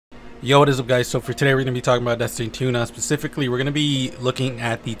Yo, what is up, guys? So for today, we're going to be talking about Destiny 2. Now, specifically, we're going to be looking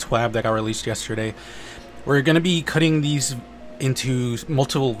at the twab that got released yesterday. We're going to be cutting these into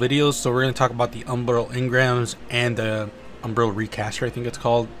multiple videos. So we're going to talk about the Umbral engrams and the Umbral recaster, I think it's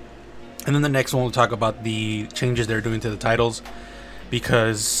called. And then the next one, we'll talk about the changes they're doing to the titles,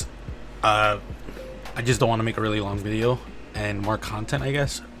 because I just don't want to make a really long video and more content, I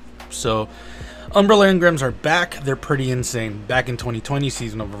guess. So Umbral engrams are back. They're pretty insane. Back in 2020,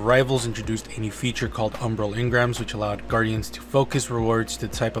 Season of Arrivals introduced a new feature called Umbral engrams, which allowed Guardians to focus rewards to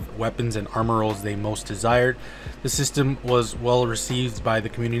the type of weapons and armor rolls they most desired. The system was well received by the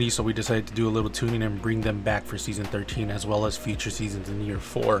community, so we decided to do a little tuning and bring them back for Season 13 as well as future seasons in Year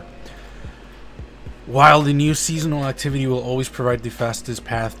 4. While the new seasonal activity will always provide the fastest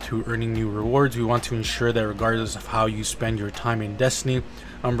path to earning new rewards, we want to ensure that regardless of how you spend your time in Destiny,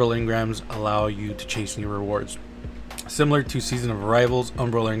 Umbral engrams allow you to chase new rewards. Similar to Season of Arrivals,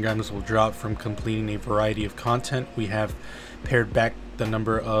 Umbral engrams will drop from completing a variety of content. We have pared back the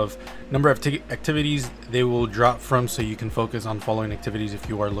number of activities they will drop from, so you can focus on following activities if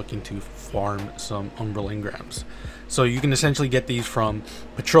you are looking to farm some Umbral engrams. So you can essentially get these from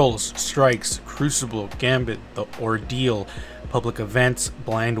patrols, strikes, crucible, gambit, the ordeal, public events,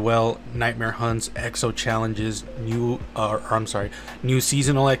 blind well, nightmare hunts, exo challenges, new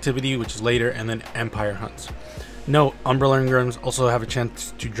seasonal activity, which is later, and then empire hunts. Note, Umbral engrams also have a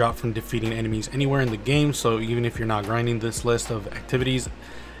chance to drop from defeating enemies anywhere in the game, so even if you're not grinding this list of activities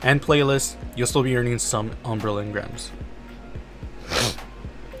and playlists, you'll still be earning some Umbral engrams.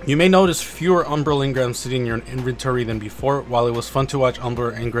 You may notice fewer Umbral engrams sitting in your inventory than before. While it was fun to watch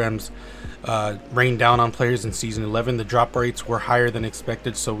Umbral engrams rain down on players in Season 11, the drop rates were higher than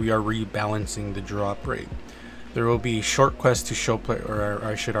expected, so we are rebalancing the drop rate. There will be short quests to show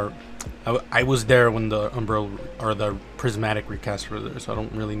I was there when the Umbral or the prismatic recaster was there, so I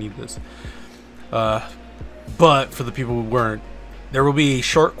don't really need this. But for the people who weren't, there will be a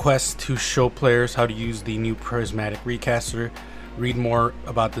short quest to show players how to use the new prismatic recaster. Read more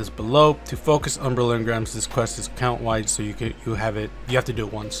about this below. To focus Umbral engrams, this quest is count-wide, so you have to do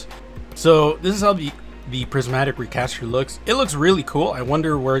it once. So this is how the prismatic recaster looks. It looks really cool. I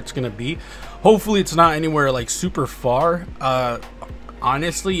wonder where it's gonna be. Hopefully it's not anywhere like super far.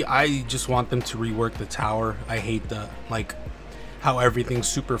 Honestly, I just want them to rework the tower. I hate the how everything's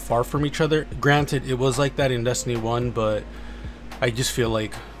super far from each other. Granted, it was like that in Destiny 1, but I just feel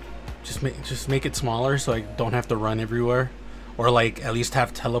like just make it smaller so I don't have to run everywhere, or like at least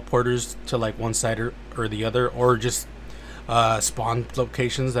have teleporters to like one side or the other, or just spawn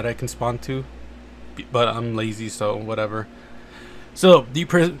locations that I can spawn to. But I'm lazy, so whatever. So the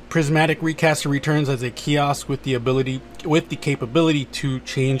prismatic recaster returns as a kiosk with the capability to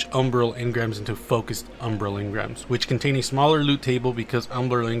change Umbral engrams into focused Umbral engrams, which contain a smaller loot table because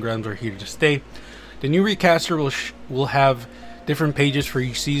Umbral engrams are here to stay. The new recaster will have different pages for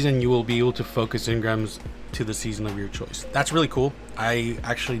each season. You will be able to focus engrams to the season of your choice. That's really cool. I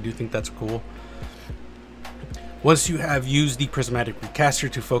actually do think that's cool. Once you have used the prismatic recaster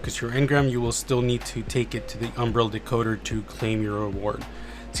to focus your engram, you will still need to take it to the Umbral decoder to claim your reward.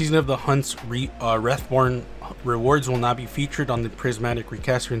 Season of the Hunt's Wrathborn rewards will not be featured on the prismatic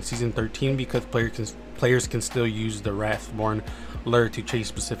recaster in Season 13 because players can still use the Wrathborn lure to chase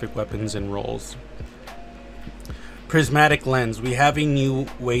specific weapons and rolls. Prismatic lens. We have a new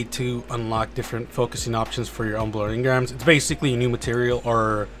way to unlock different focusing options for your Umbral engrams. It's basically a new material,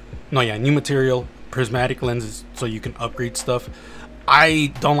 new material. Prismatic lenses, so you can upgrade stuff.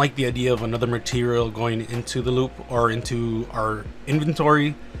 I don't like the idea of another material going into the loop or into our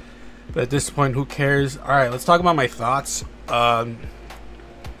inventory, but at this point, who cares? All right, let's talk about my thoughts. I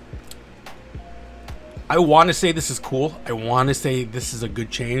want to say this is cool. I want to say this is a good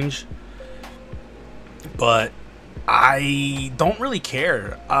change, but I don't really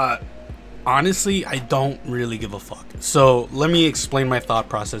care. Honestly, I don't really give a fuck. So let me explain my thought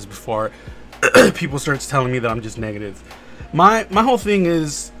process before people starts telling me that I'm just negative. My whole thing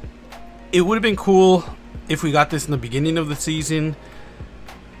is, it would have been cool if we got this in the beginning of the season,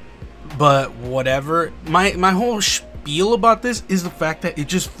 but whatever. My whole spiel about this is the fact that it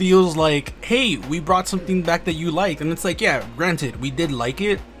just feels like, hey, we brought something back that you liked, and it's like, yeah, granted, we did like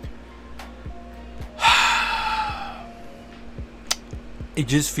it. It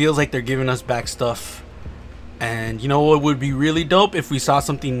just feels like they're giving us back stuff. And you know what would be really dope? If we saw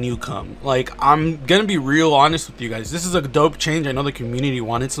something new come. Like, I'm gonna be real honest with you guys. This is a dope change. I know the community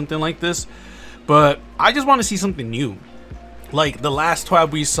wanted something like this, but I just want to see something new. Like the last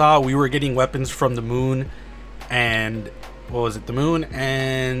twab we saw, we were getting weapons from the moon and what was it? The moon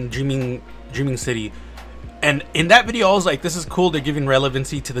and Dreaming City. And in that video, I was like, this is cool. They're giving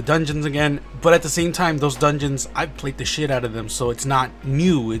relevancy to the dungeons again. But at the same time, those dungeons, I've played the shit out of them. So it's not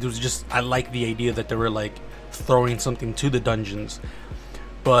new. It was just, I like the idea that they were like throwing something to the dungeons.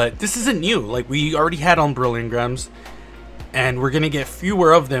 But this isn't new. Like, we already had Umbral engrams. And we're going to get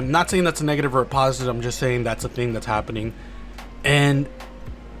fewer of them. Not saying that's a negative or a positive. I'm just saying that's a thing that's happening. And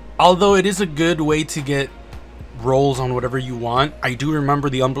although it is a good way to get rolls on whatever you want, I do remember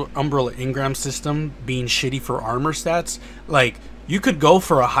the Umbral engram system being shitty for armor stats. Like, you could go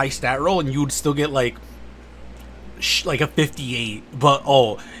for a high stat roll and you would still get like a 58, but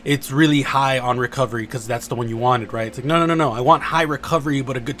oh, it's really high on recovery because that's the one you wanted, right? It's like, no, I want high recovery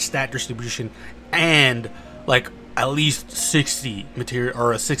but a good stat distribution and like at least 60 material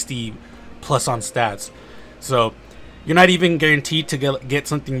or a 60 plus on stats. So you're not even guaranteed to get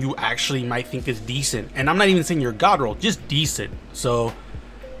something you actually might think is decent. And I'm not even saying you're god roll, just decent. So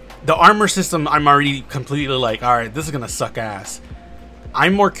the armor system, I'm already completely like, all right, this is gonna suck ass.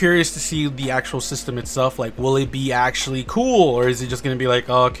 I'm more curious to see the actual system itself. Like, will it be actually cool, or is it just gonna be like,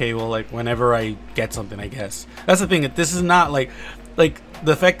 oh, okay, well, like whenever I get something, I guess. That's the thing. This is not like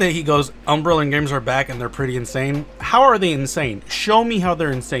the fact that he goes, Umbral games are back and they're pretty insane. How are they insane? Show me how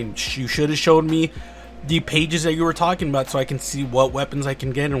they're insane. You should have showed me the pages that you were talking about so I can see what weapons I can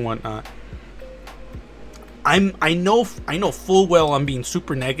get and whatnot. I know full well I'm being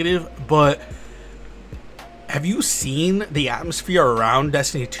super negative, but have you seen the atmosphere around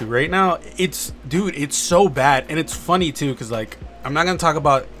Destiny 2 right now? Dude, it's so bad. And it's funny too, because like, I'm not gonna talk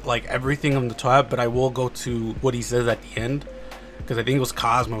about like everything on the twab, but I will go to what he says at the end, because I think it was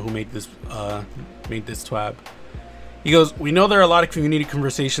Cosmo who made this twab. He goes, we know there are a lot of community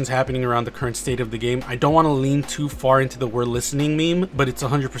conversations happening around the current state of the game. I don't want to lean too far into the we're listening meme, but it's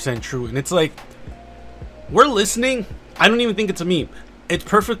 100% true. And it's like, we're listening? I don't even think it's a meme. It's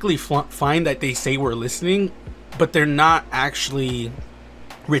perfectly fine that they say we're listening, but they're not actually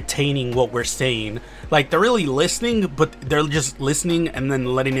retaining what we're saying. Like, they're really listening, but they're just listening and then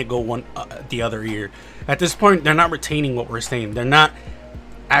letting it go the other ear. At this point, they're not retaining what we're saying. They're not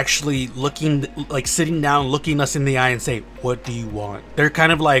actually looking, like sitting down, looking us in the eye and say, what do you want? They're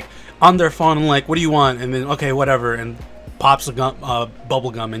kind of like on their phone and like, what do you want? And then, okay, whatever, and pops a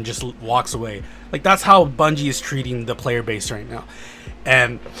bubble gum and just walks away. Like, that's how Bungie is treating the player base right now.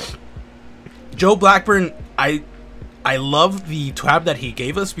 And Joe Blackburn, I love the twab that he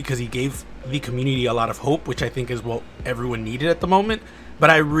gave us, because he gave the community a lot of hope, which I think is what everyone needed at the moment. But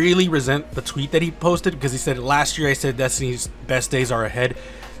I really resent the tweet that he posted, because he said, last year I said Destiny's best days are ahead,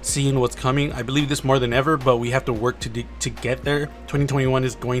 seeing what's coming. I believe this more than ever, but we have to work to get there. 2021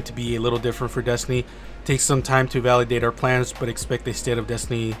 is going to be a little different for Destiny. Take some time to validate our plans, but expect a state of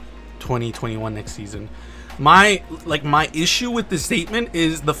Destiny 2021 next season. My issue with this statement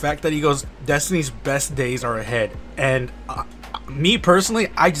is the fact that he goes, Destiny's best days are ahead. And me personally,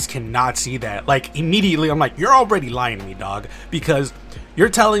 I just cannot see that. Like, immediately I'm like, you're already lying to me, dog, because you're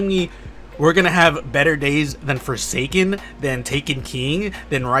telling me we're gonna have better days than Forsaken, than Taken King,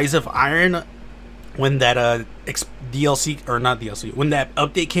 than Rise of Iron, when that DLC, or not DLC, when that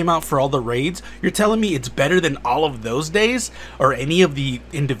update came out for all the raids. You're telling me it's better than all of those days, or any of the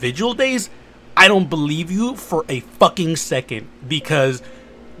individual days? I don't believe you for a fucking second, because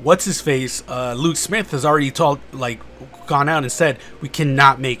what's his face, Luke Smith has already gone out and said we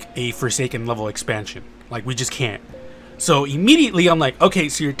cannot make a Forsaken level expansion. Like, we just can't. So immediately I'm like, okay,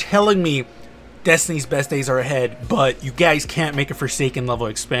 so you're telling me Destiny's best days are ahead, but you guys can't make a Forsaken level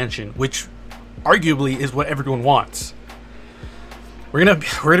expansion, which arguably is what everyone wants. We're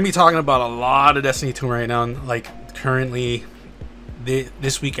gonna be talking about a lot of Destiny 2 right now, like currently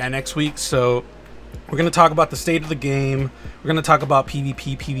this week and next week. So we're gonna talk about the state of the game. We're gonna talk about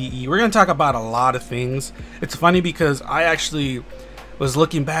PvP, PvE. We're gonna talk about a lot of things. It's funny because I actually was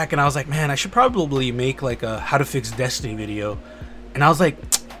looking back and I was like, man, I should probably make like a how to fix Destiny video. And I was like,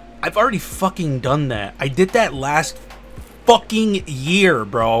 I've already fucking done that. I did that last fucking year,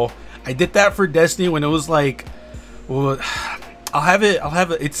 bro. I did that for Destiny when it was like, well, I'll have it,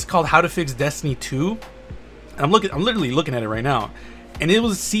 it's called How to Fix Destiny 2. And I'm literally looking at it right now. And it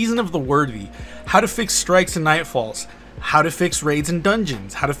was Season of the Worthy. How to fix strikes and nightfalls. How to fix raids and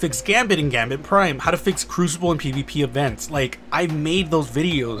dungeons. How to fix Gambit and Gambit Prime. How to fix Crucible and PvP events. Like, I made those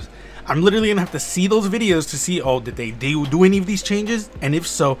videos. I'm literally gonna have to see those videos to see, oh, did they do any of these changes? And if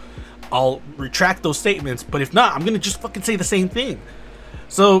so, I'll retract those statements. But if not, I'm gonna just fucking say the same thing.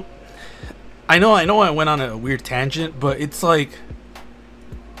 So I know I went on a weird tangent, but it's like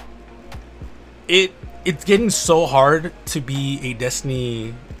it's getting so hard to be a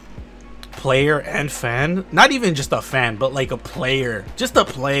Destiny player and fan. Not even just a fan, but like a player, just a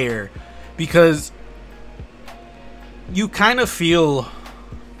player, because you kind of feel,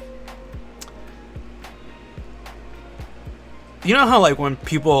 you know how like when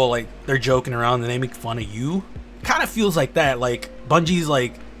people like they're joking around and they make fun of you, kind of feels like that. Like Bungie's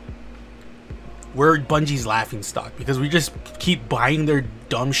like, we're Bungie's laughing stock because we just keep buying their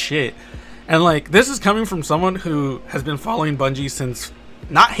dumb shit. And like, this is coming from someone who has been following Bungie since,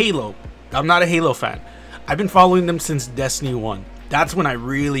 not Halo, I'm not a Halo fan, I've been following them since Destiny 1. That's when I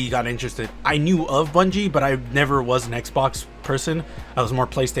really got interested. I knew of Bungie, but I never was an Xbox person. I was more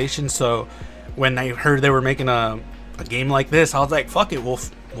PlayStation. So when I heard they were making a game like this, I was like, fuck it,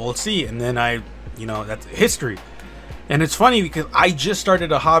 we'll see. And then that's history. And it's funny because I just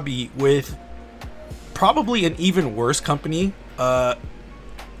started a hobby with probably an even worse company. I'll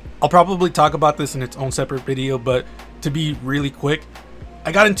probably talk about this in its own separate video, but to be really quick,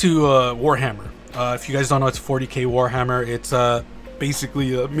 I got into Warhammer. If you guys don't know, it's 40k Warhammer. It's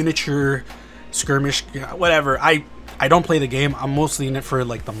basically a miniature skirmish, whatever. I don't play the game. I'm mostly in it for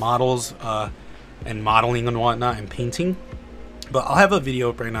like the models and modeling and whatnot and painting. But I'll have a video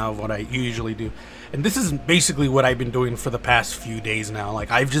up right now of what I usually do. And this is basically what I've been doing for the past few days now.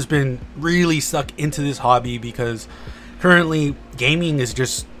 Like, I've just been really stuck into this hobby because currently gaming is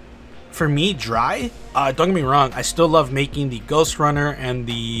just, for me, dry. Don't get me wrong, I still love making the Ghost Runner and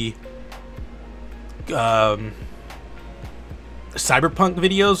the Cyberpunk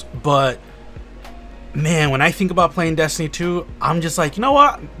videos, but man, when I think about playing Destiny 2, I'm just like, you know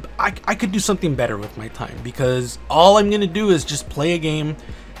what, I could do something better with my time, because all I'm gonna do is just play a game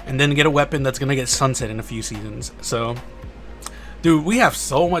and then get a weapon that's gonna get sunset in a few seasons. So dude, we have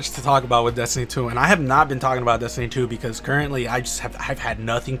so much to talk about with Destiny 2, and I have not been talking about Destiny 2 because currently I've had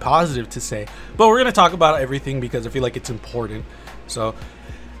nothing positive to say, but we're gonna talk about everything because I feel like it's important. So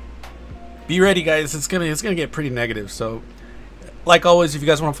be ready, guys. It's gonna get pretty negative. So like always, if you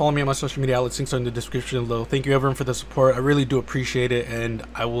guys want to follow me on my social media outlets, links are in the description below. Thank you everyone for the support. I really do appreciate it, and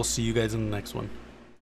I will see you guys in the next one.